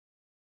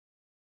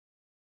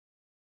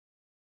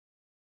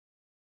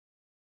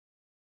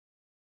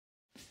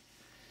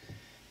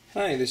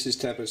Hi, this is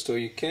Tablet Store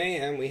UK,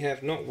 and we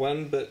have not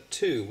one but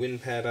two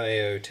WinPad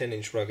IO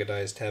 10-inch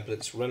ruggedized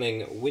tablets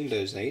running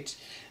Windows 8.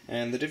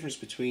 And the difference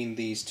between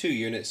these two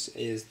units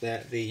is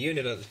that the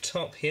unit at the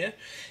top here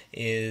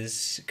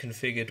is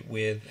configured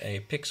with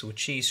a Pixel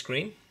Qi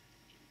screen,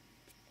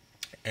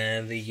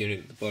 and the unit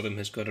at the bottom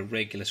has got a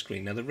regular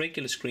screen. Now the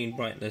regular screen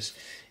brightness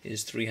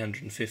is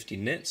 350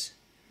 nits.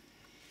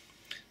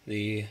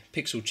 The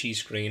Pixel Qi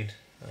screen,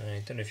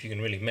 I don't know if you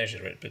can really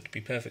measure it, but to be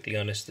perfectly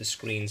honest, the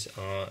screens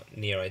are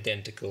near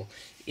identical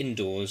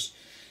indoors,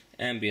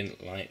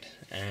 ambient light,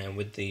 and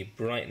with the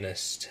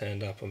brightness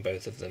turned up on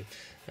both of them.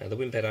 The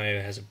WinPad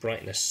IO has a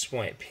brightness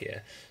swipe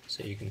here,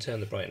 so you can turn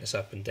the brightness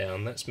up and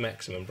down. That's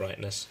maximum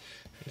brightness.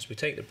 As we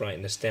take the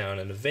brightness down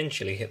and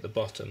eventually hit the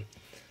bottom,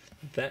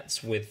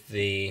 that's with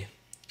the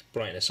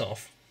brightness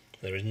off.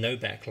 There is no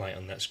backlight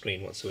on that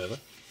screen whatsoever.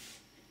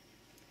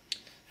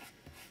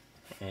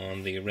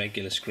 On the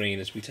regular screen,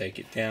 as we take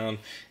it down,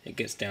 it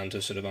gets down to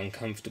a sort of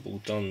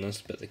uncomfortable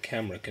dullness, but the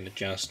camera can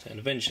adjust, and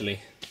eventually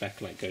the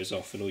backlight goes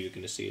off and all you're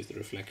going to see is the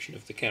reflection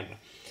of the camera.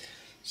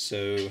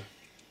 So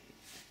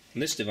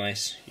on this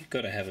device you've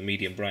got to have a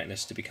medium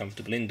brightness to be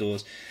comfortable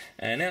indoors,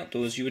 and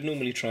outdoors you would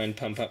normally try and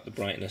pump up the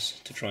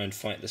brightness to try and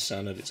fight the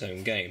sun at its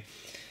own game,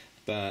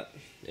 but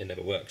it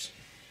never works.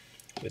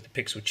 With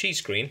the Pixel Qi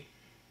screen,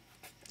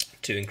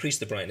 to increase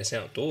the brightness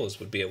outdoors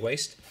would be a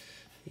waste.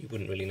 You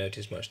wouldn't really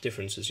notice much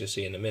difference, as you'll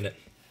see in a minute.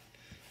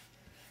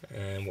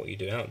 And what you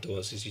do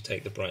outdoors is you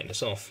take the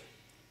brightness off,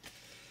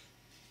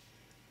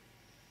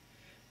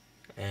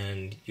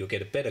 and you'll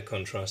get a better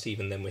contrast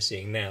even than we're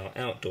seeing now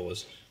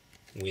outdoors,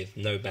 with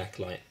no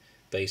backlight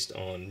based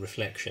on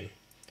reflection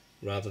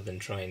rather than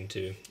trying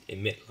to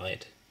emit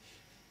light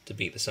to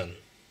beat the sun.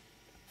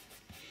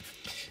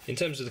 In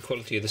terms of the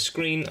quality of the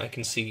screen, I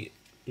can see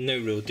no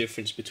real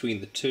difference between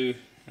the two.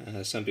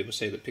 Some people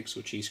say that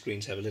Pixel Qi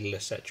screens have a little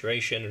less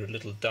saturation or a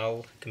little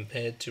dull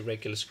compared to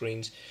regular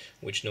screens,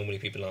 which normally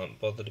people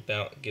aren't bothered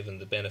about given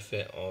the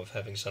benefit of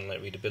having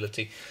sunlight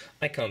readability.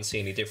 I can't see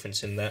any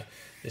difference in that.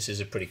 This is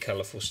a pretty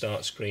colourful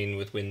start screen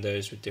with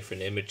windows with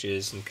different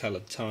images and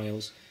coloured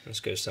tiles.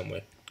 Let's go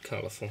somewhere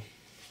colourful.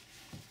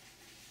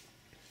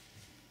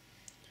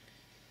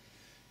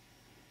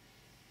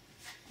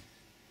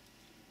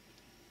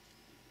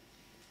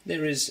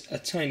 There is a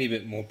tiny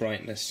bit more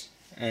brightness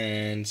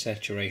and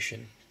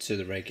saturation to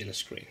the regular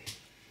screen.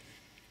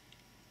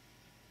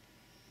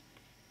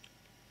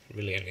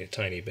 Really only a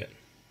tiny bit.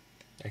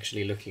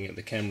 Actually, looking at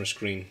the camera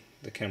screen,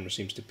 the camera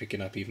seems to pick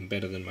it up even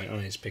better than my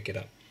eyes pick it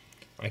up.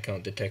 I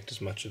can't detect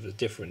as much of a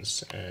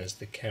difference as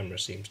the camera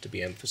seems to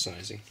be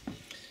emphasizing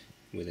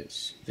with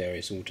its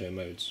various auto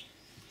modes.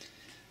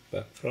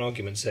 But for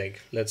argument's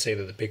sake, let's say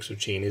that the Pixel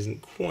Qi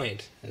isn't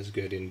quite as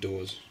good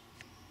indoors,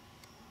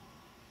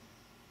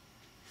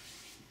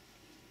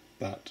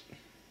 but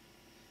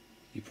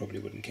you probably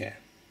wouldn't care.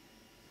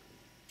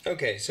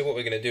 Okay, so what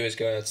we're going to do is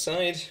go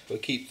outside. We'll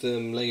keep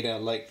them laid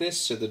out like this,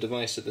 so the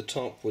device at the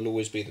top will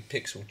always be the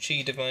Pixel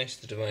Qi device,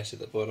 the device at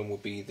the bottom will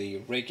be the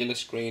regular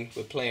screen.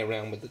 We'll play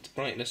around with the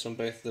brightness on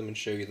both of them and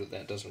show you that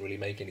that doesn't really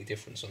make any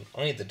difference on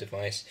either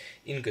device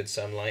in good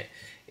sunlight.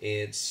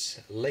 It's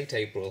late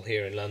April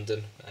here in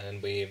London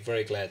and we're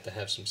very glad to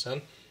have some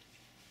sun.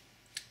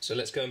 So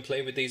let's go and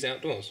play with these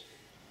outdoors.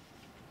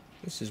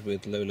 This is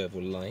with low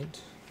level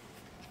light.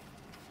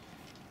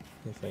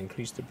 If I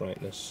increase the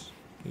brightness,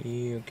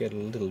 you get a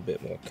little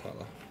bit more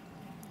colour,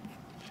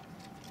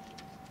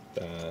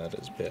 but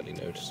it's barely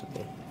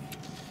noticeable.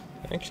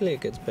 Actually,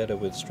 it gets better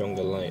with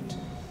stronger light,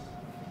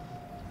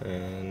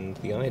 and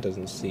the eye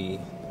doesn't see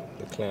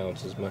the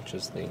clouds as much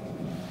as the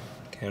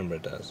camera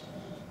does.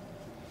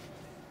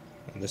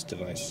 On this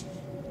device,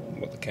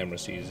 what the camera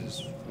sees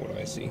is what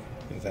I see.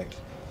 In fact,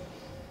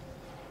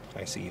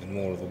 I see even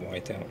more of a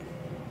whiteout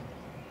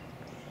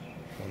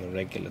on the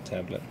regular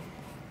tablet.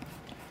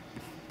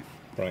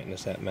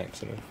 Brightness at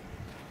maximum.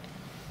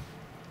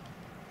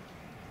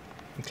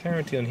 The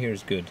clarity on here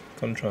is good,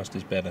 contrast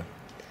is better.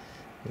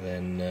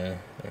 Then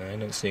I'm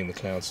not seeing the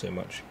clouds so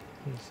much.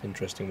 It's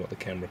interesting what the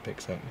camera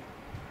picks up.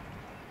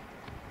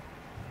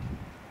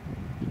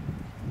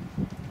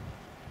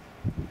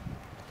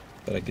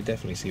 But I could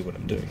definitely see what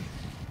I'm doing.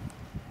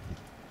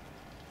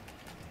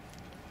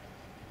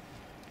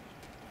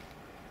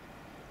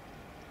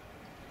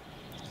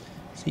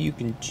 So you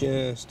can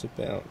just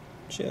about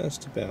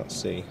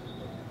see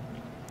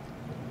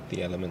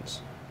the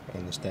elements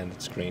on the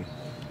standard screen,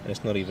 and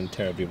it's not even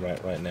terribly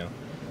bright right now,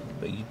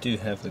 but you do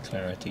have the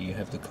clarity, you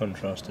have the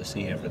contrast to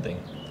see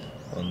everything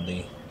on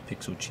the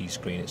Pixel Qi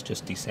screen. It's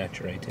just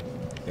desaturated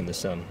in the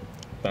sun,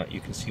 but you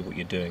can see what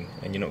you're doing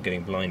and you're not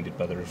getting blinded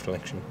by the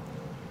reflection.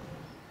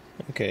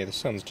 Okay, the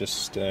sun's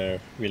just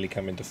really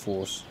come into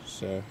force,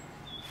 so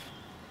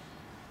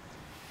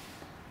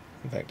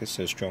in fact it's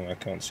so strong I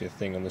can't see a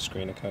thing on the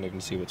screen. I can't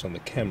even see what's on the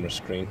camera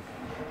screen.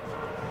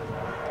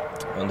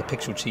 On the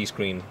Pixel Qi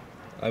screen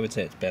I would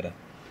say it's better.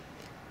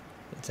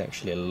 It's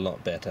actually a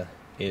lot better.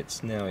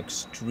 It's now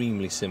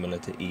extremely similar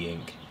to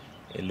e-ink.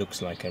 It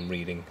looks like I'm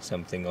reading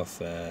something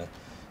off a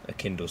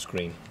Kindle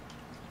screen.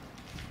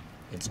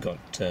 It's got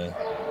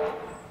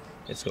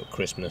it's got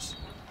crispness,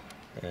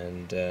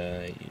 and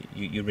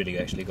you really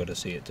actually got to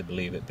see it to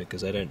believe it,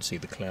 because I don't see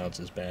the clouds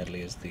as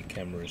badly as the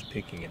camera is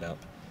picking it up.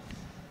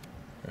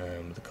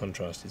 The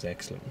contrast is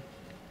excellent,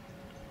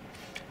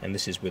 and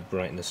this is with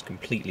brightness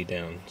completely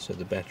down, so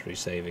the battery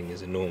saving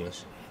is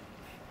enormous.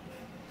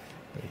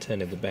 And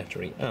turning the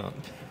battery up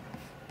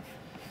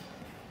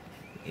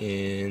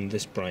in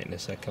this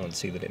brightness, I can't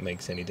see that it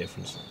makes any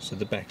difference, so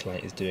the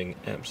backlight is doing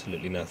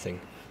absolutely nothing.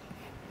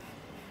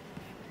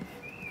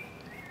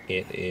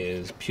 It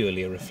is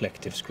purely a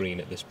reflective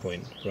screen at this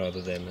point,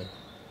 rather than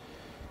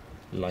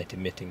a light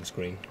emitting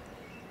screen.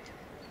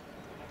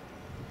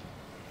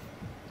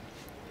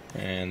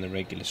 And the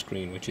regular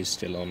screen, which is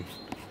still on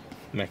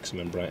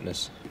maximum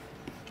brightness,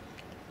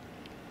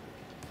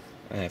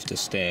 I have to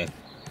stare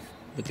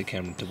with the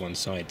camera to one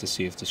side to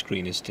see if the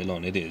screen is still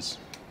on. It is.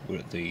 We're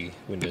at the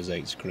Windows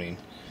 8 screen.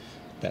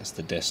 That's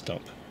the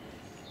desktop.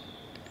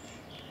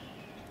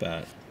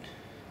 But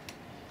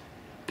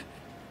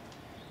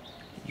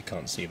you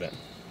can't see that,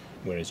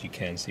 whereas you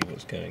can see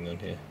what's going on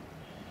here.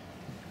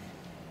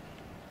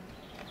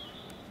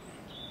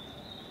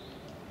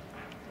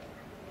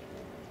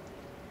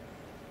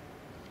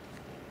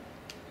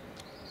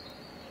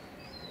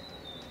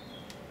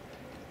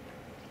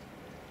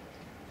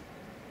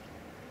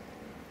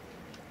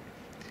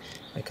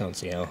 I can't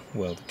see how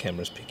well the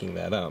camera's picking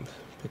that up,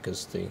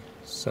 because the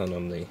sun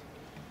on the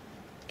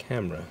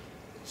camera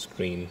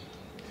screen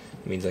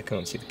means I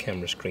can't see the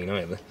camera screen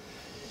either.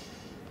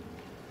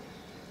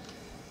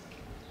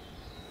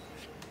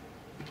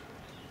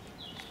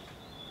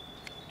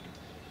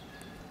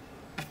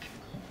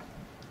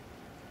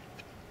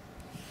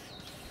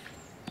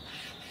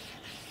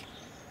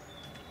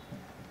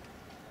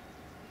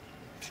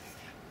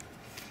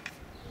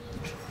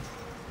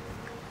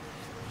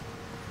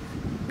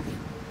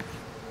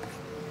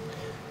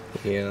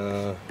 We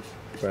are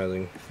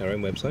browsing our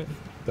own website,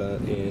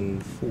 but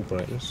in full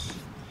brightness.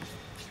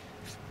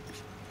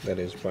 That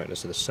is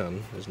brightness of the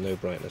sun. There's no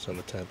brightness on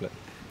the tablet,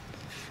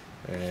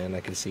 and I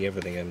can see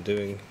everything I'm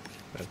doing.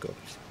 I've got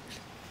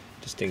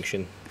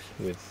distinction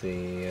with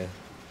the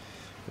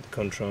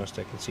contrast.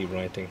 I can see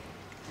writing.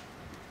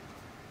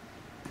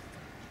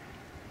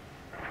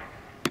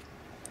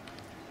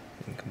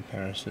 In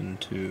comparison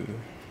to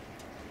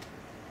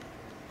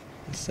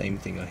the same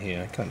thing on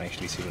here, I can't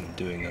actually see what I'm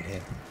doing on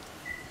here.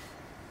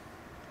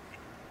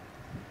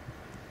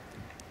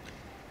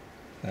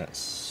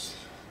 It's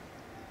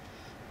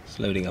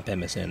loading up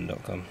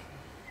msn.com.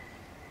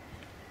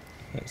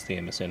 That's the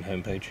MSN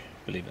homepage,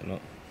 believe it or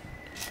not.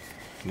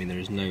 I mean, there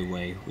is no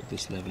way with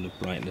this level of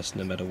brightness,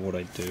 no matter what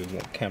I do,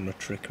 what camera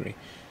trickery,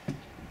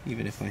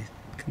 even if I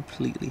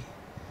completely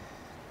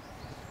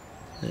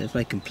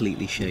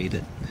shade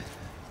it,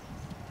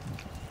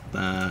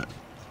 but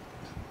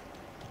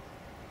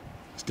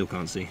still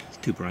can't see, it's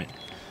too bright.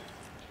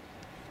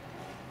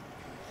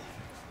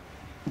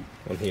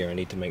 On here I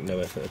need to make no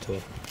effort at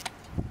all.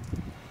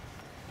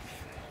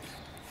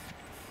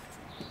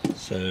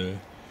 So,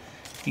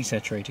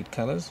 desaturated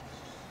colours.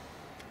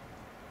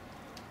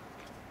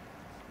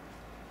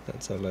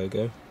 That's our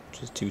logo,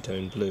 which is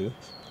two-tone blue.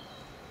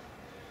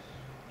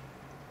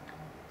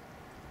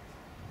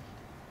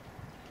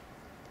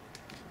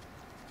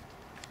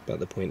 But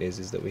the point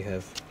is that we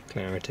have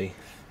clarity,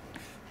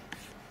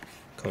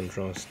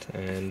 contrast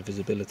and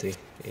visibility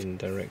in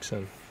direct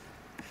sun.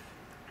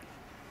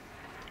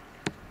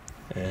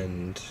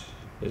 And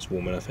it's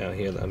warm enough out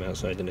here that I'm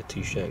outside in a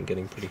t-shirt and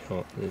getting pretty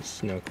hot.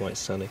 It's now quite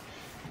sunny.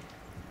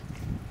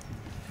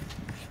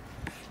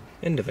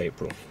 End of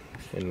April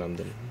in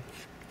London.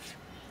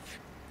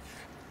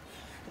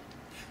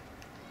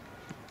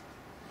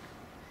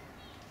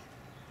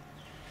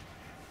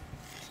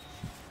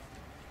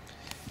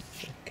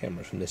 The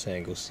camera from this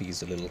angle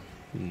sees a little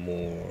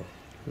more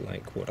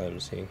like what I'm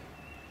seeing.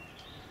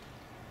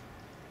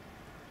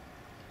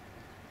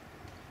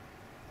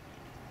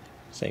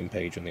 Same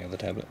page on the other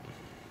tablet,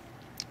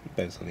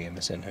 both on the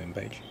MSN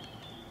homepage.